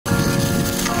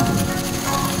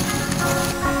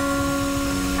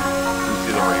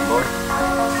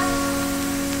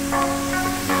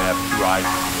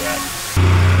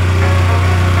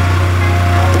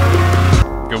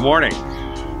Good morning.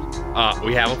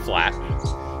 We have a flat,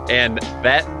 and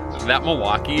that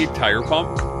Milwaukee tire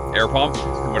pump, air pump,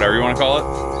 whatever you want to call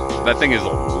it, that thing is a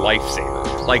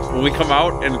lifesaver. Like when we come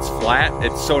out and it's flat,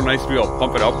 it's so nice to be able to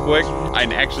pump it up quick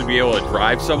and actually be able to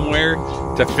drive somewhere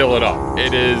to fill it up.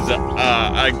 It is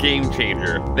a game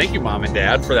changer. Thank you, Mom and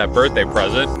Dad, for that birthday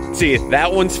present. See,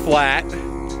 that one's flat.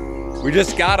 We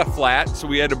just got a flat, so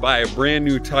we had to buy a brand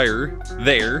new tire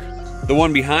there. The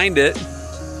one behind it,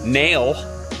 nail,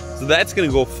 so that's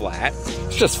gonna go flat.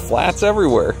 It's just flats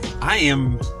everywhere. I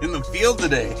am in the field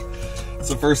today. It's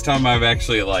the first time I've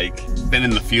actually been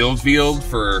in the field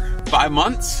for 5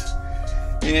 months.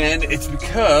 And it's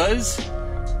because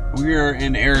we are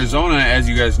in Arizona, as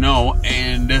you guys know,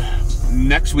 and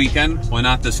next weekend, well,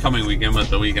 not this coming weekend, but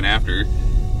the weekend after,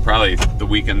 probably the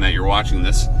weekend that you're watching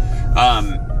this,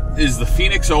 is the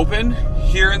Phoenix Open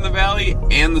here in the Valley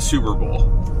and the Super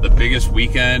Bowl. The biggest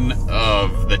weekend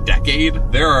of the decade.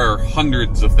 There are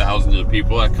hundreds of thousands of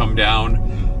people that come down.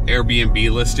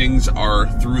 Airbnb listings are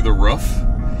through the roof.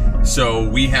 So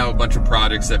we have a bunch of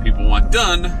projects that people want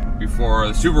done before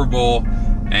the Super Bowl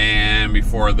and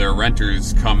before their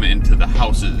renters come into the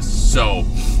houses. So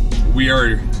we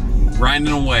are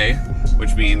grinding away,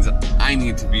 which means I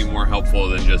need to be more helpful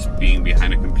than just being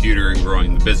behind a computer and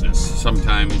growing the business.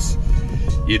 Sometimes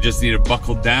you just need to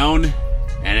buckle down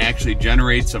and actually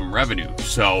generate some revenue.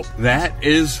 So that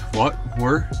is what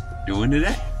we're doing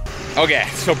today. Okay,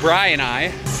 so Bri and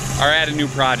I are at a new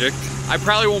project. I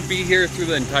probably won't be here through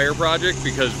the entire project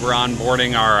because we're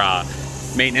onboarding our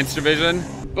maintenance division,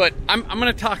 but I'm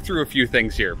gonna talk through a few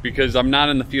things here because I'm not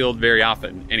in the field very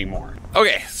often anymore.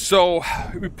 Okay, so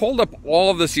we pulled up all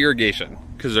of this irrigation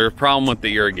because there's a problem with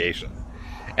the irrigation.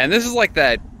 And this is like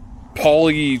that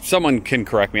poly, someone can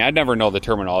correct me, I never know the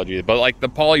terminology, but like the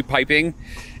poly piping,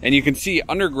 and you can see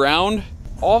underground,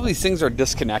 all of these things are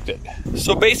disconnected.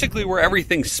 So basically where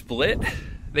everything's split,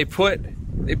 they put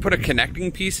a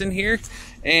connecting piece in here,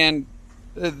 and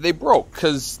they broke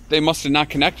because they must have not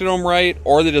connected them right,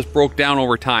 or they just broke down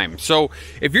over time. So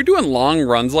if you're doing long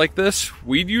runs like this,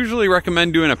 we'd usually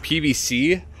recommend doing a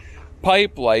PVC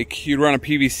pipe. Like you'd run a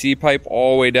PVC pipe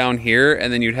all the way down here,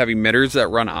 and then you'd have emitters that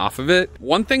run off of it.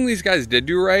 One thing these guys did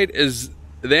do right is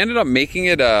they ended up making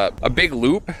it a big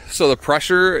loop, so the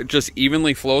pressure just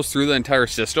evenly flows through the entire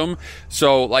system.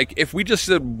 So like if we just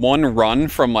did one run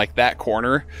from like that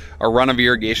corner, a run of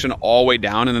irrigation all the way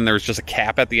down, and then there's just a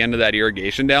cap at the end of that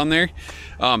irrigation down there,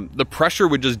 the pressure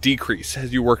would just decrease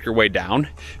as you work your way down.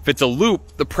 If it's a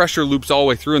loop, the pressure loops all the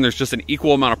way through, and there's just an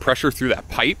equal amount of pressure through that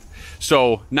pipe.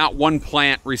 So not one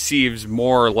plant receives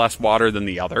more or less water than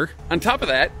the other. On top of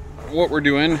that, what we're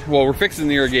doing, well, we're fixing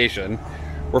the irrigation.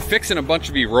 We're fixing a bunch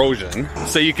of erosion.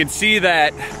 So you can see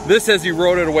that this has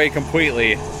eroded away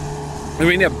completely. And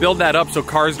we need to build that up so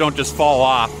cars don't just fall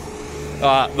off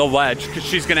the ledge, because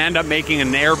she's gonna end up making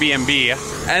an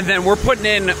Airbnb. And then we're putting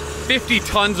in 50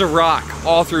 tons of rock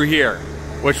all through here,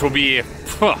 which will be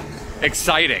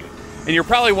exciting. And you're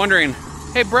probably wondering,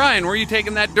 hey Brian, where are you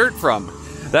taking that dirt from?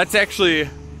 That's actually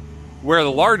where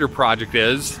the larger project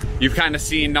is. You've kind of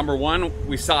seen, number one,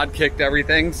 we sod kicked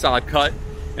everything, sod cut.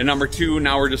 And number two,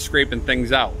 now we're just scraping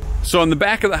things out. So in the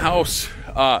back of the house,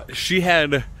 she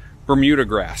had Bermuda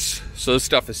grass. So this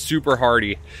stuff is super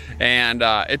hardy, and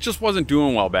it just wasn't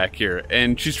doing well back here.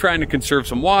 And she's trying to conserve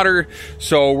some water,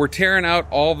 so we're tearing out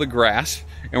all the grass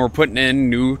and we're putting in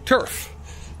new turf.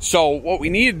 So what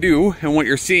we need to do, and what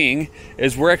you're seeing,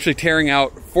 is we're actually tearing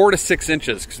out 4 to 6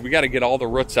 inches because we got to get all the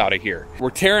roots out of here.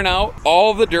 We're tearing out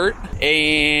all the dirt,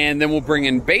 and then we'll bring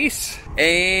in base,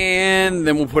 and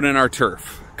then we'll put in our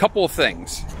turf. Couple of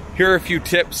things. Here are a few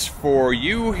tips for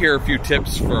you. Here are a few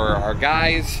tips for our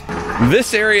guys.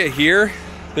 This area here,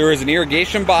 there is an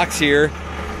irrigation box here,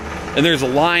 and there's a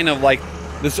line of like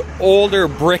this older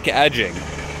brick edging.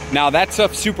 Now that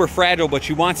stuff's super fragile, but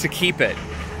she wants to keep it.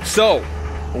 So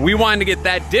we wanted to get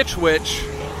that ditch witch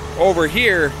over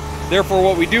here. Therefore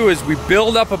what we do is we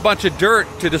build up a bunch of dirt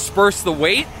to disperse the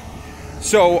weight.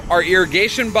 So our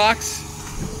irrigation box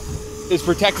is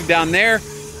protected down there.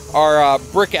 Our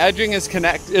brick edging is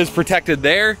protected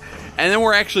there, and then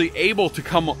we're actually able to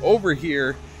come over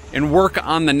here and work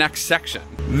on the next section.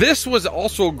 This was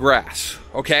also grass,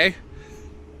 okay?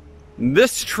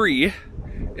 This tree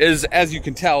is, as you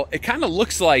can tell, it kind of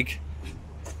looks like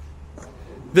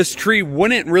this tree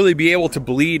wouldn't really be able to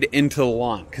bleed into the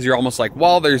lawn, because you're almost like,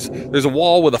 well, there's a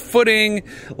wall with a footing,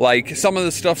 like some of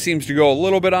the stuff seems to go a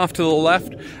little bit off to the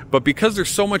left, but because there's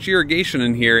so much irrigation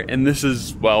in here, and this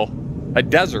is, well, a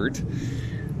desert,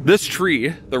 this tree,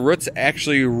 the roots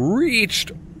actually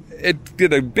reached, it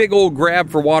did a big old grab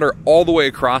for water all the way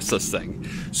across this thing.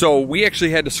 So we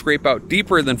actually had to scrape out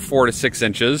deeper than 4 to 6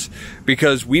 inches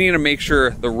because we need to make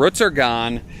sure the roots are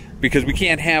gone, because we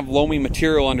can't have loamy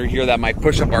material under here that might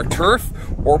push up our turf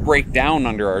or break down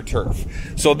under our turf.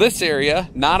 So this area,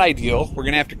 not ideal. We're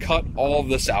gonna have to cut all of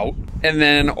this out. And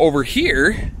then over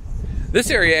here,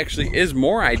 this area actually is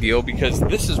more ideal because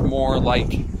this is more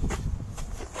like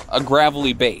a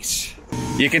gravelly base.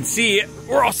 You can see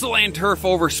we're also laying turf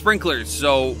over sprinklers.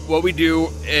 So what we do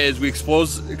is we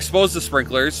expose the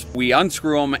sprinklers, we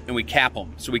unscrew them, and we cap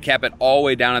them. So we cap it all the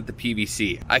way down at the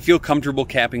PVC. I feel comfortable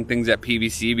capping things at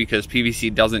PVC because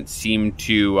PVC doesn't seem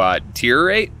to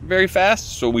deteriorate very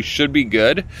fast, so we should be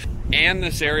good. And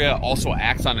this area also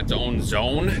acts on its own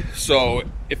zone. So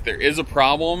if there is a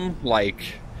problem, like,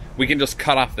 we can just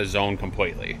cut off the zone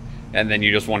completely. And then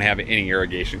you just won't have any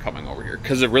irrigation coming over here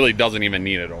because it really doesn't even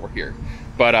need it over here.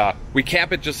 But we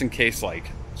cap it just in case, like,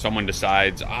 someone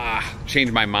decides,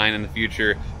 change my mind in the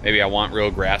future, maybe I want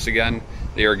real grass again.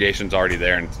 The irrigation's already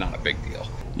there and it's not a big deal.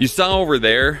 You saw over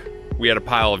there, we had a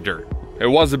pile of dirt. It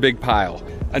was a big pile.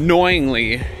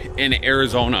 Annoyingly, in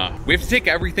Arizona, we have to take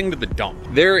everything to the dump.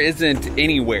 There isn't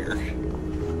anywhere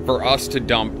for us to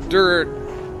dump dirt,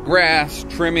 grass,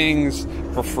 trimmings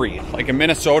for free. Like in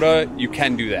Minnesota, you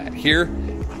can do that. Here,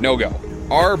 no go.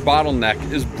 Our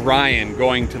bottleneck is Brian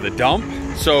going to the dump.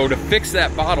 So to fix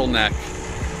that bottleneck,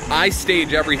 I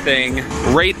stage everything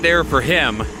right there for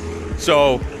him.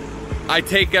 So I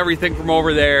take everything from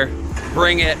over there,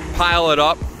 bring it, pile it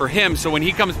up for him. So when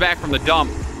he comes back from the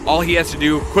dump, all he has to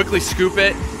do, quickly scoop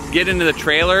it, get into the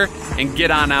trailer, and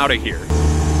get on out of here.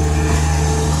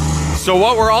 So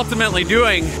what we're ultimately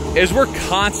doing is we're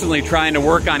constantly trying to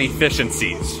work on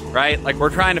efficiencies, right? Like, we're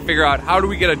trying to figure out, how do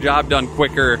we get a job done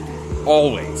quicker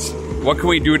always? What can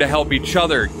we do to help each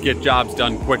other get jobs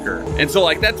done quicker? And so,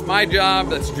 like, that's my job,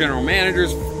 that's general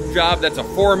manager's job, that's a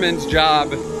foreman's job.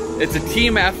 It's a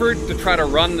team effort to try to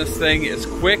run this thing as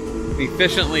quick,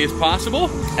 efficiently as possible.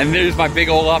 And there's my big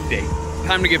old update.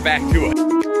 Time to get back to it.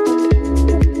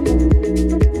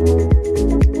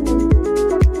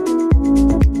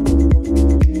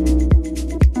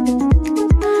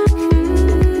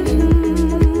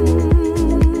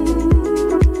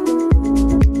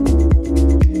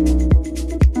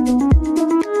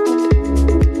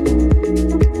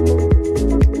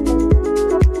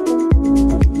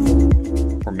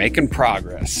 Making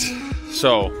progress.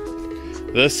 So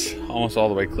this almost all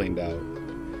the way cleaned out.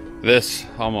 This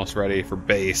almost ready for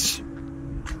base.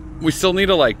 We still need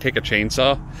to, like, take a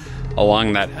chainsaw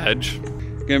along that edge.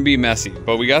 It's gonna be messy,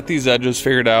 but we got these edges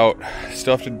figured out.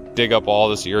 Still have to dig up all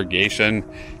this irrigation,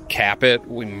 cap it.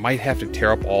 We might have to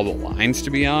tear up all the lines, to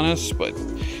be honest, but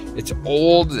it's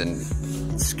old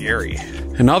and scary.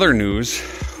 In other news,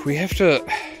 we have to,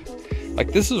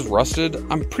 like, this is rusted.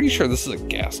 I'm pretty sure this is a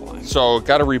gas line. So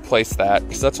got to replace that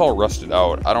because that's all rusted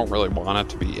out. I don't really want it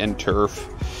to be in turf.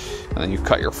 And then you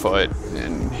cut your foot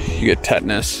and you get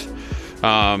tetanus.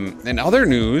 In other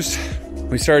news,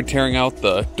 we started tearing out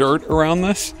the dirt around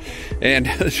this, and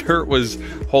the dirt was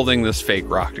holding this fake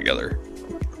rock together.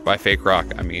 By fake rock,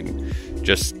 I mean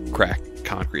just cracked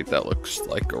concrete that looks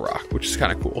like a rock, which is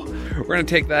kind of cool. We're gonna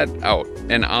take that out.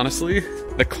 And honestly,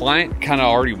 the client kind of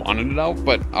already wanted it out,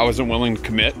 but I wasn't willing to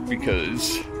commit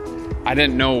because I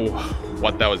didn't know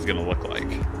what that was gonna look like.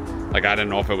 Like, I didn't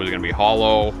know if it was gonna be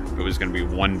hollow, if it was gonna be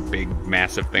one big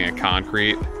massive thing of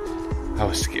concrete. I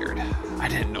was scared. I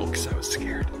didn't know because I was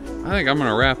scared. I think I'm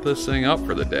gonna wrap this thing up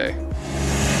for the day.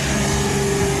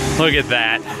 Look at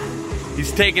that.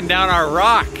 He's taking down our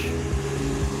rock.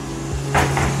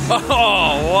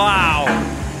 Oh, wow.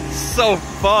 So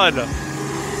fun.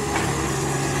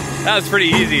 That was pretty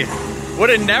easy. Would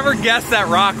have never guessed that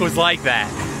rock was like that.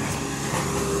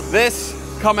 This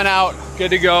coming out, good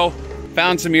to go.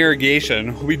 Found some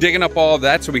irrigation. We'll be digging up all of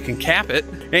that so we can cap it.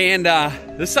 And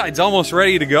this side's almost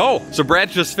ready to go. So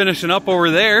Brad's just finishing up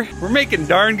over there. We're making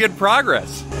darn good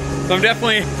progress. So I'm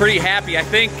definitely pretty happy. I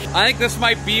think this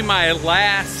might be my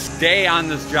last day on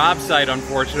this job site,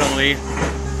 unfortunately.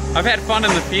 I've had fun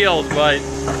in the field, but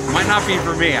it might not be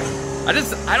for me. I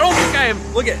don't think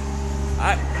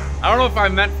I don't know if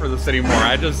I'm meant for this anymore.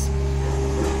 I'm just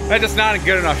not in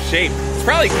good enough shape. It's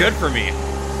probably good for me,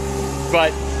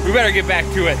 but we better get back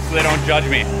to it so they don't judge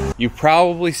me. You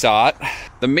probably saw it.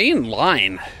 The main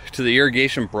line to the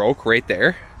irrigation broke right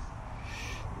there.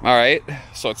 All right,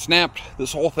 so it snapped.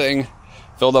 This whole thing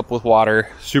filled up with water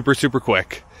super, super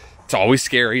quick. It's always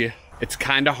scary. It's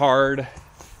kind of hard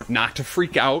not to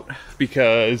freak out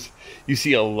because you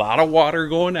see a lot of water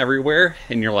going everywhere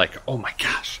and you're like, oh my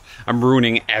gosh, I'm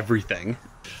ruining everything.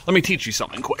 Let me teach you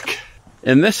something quick.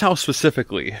 In this house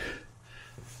specifically,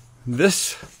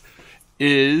 this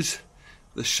is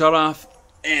the shut off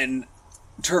and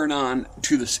turn on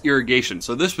to this irrigation.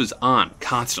 So this was on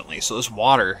constantly. So this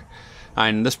water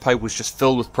and this pipe was just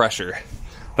filled with pressure.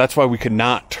 That's why we could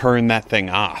not turn that thing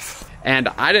off. And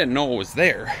I didn't know it was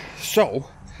there. So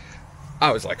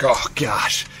I was like, oh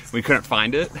gosh, we couldn't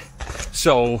find it.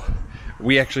 So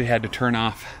we actually had to turn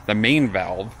off the main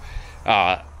valve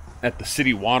at the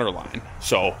city water line.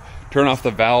 So turn off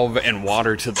the valve and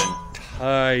water to the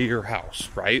entire house,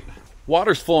 right?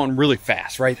 Water's flowing really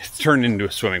fast, right? It's turned into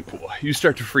a swimming pool. You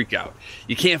start to freak out.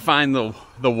 You can't find the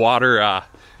water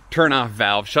turn off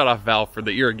valve, shut off valve for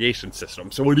the irrigation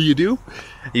system. So what do?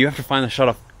 You have to find the shut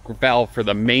off valve for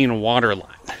the main water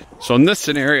line. So in this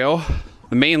scenario,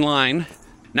 the main line,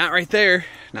 not right there,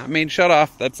 not main shut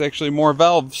off, that's actually more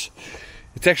valves.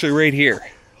 It's actually right here.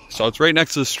 So it's right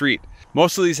next to the street.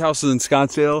 Most of these houses in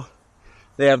Scottsdale,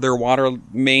 they have their water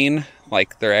main,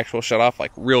 like their actual shut off,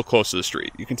 like real close to the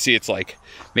street. You can see it's like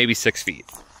maybe 6 feet.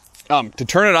 To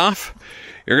turn it off,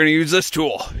 you're gonna use this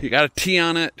tool. You got a T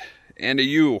on it and a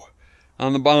U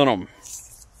on the bottom.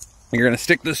 You're gonna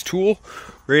stick this tool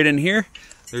right in here.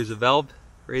 There's a valve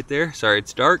right there. Sorry,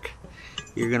 it's dark.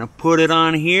 You're gonna put it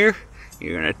on here.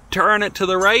 You're gonna turn it to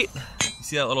the right. You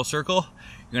see that little circle?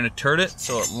 You're gonna turn it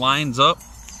so it lines up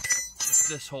with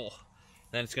this hole.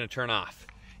 Then it's gonna turn off.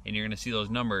 And you're gonna see those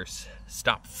numbers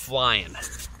stop flying.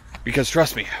 Because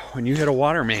trust me, when you hit a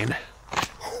water main,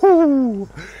 whoo,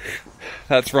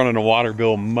 that's running a water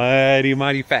bill mighty,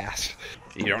 mighty fast.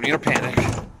 You don't need to panic,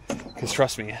 because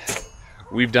trust me,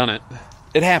 we've done it.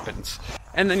 It happens.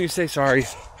 And then you say sorry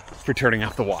for turning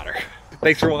off the water.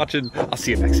 Thanks for watching. I'll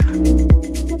see you next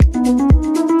time.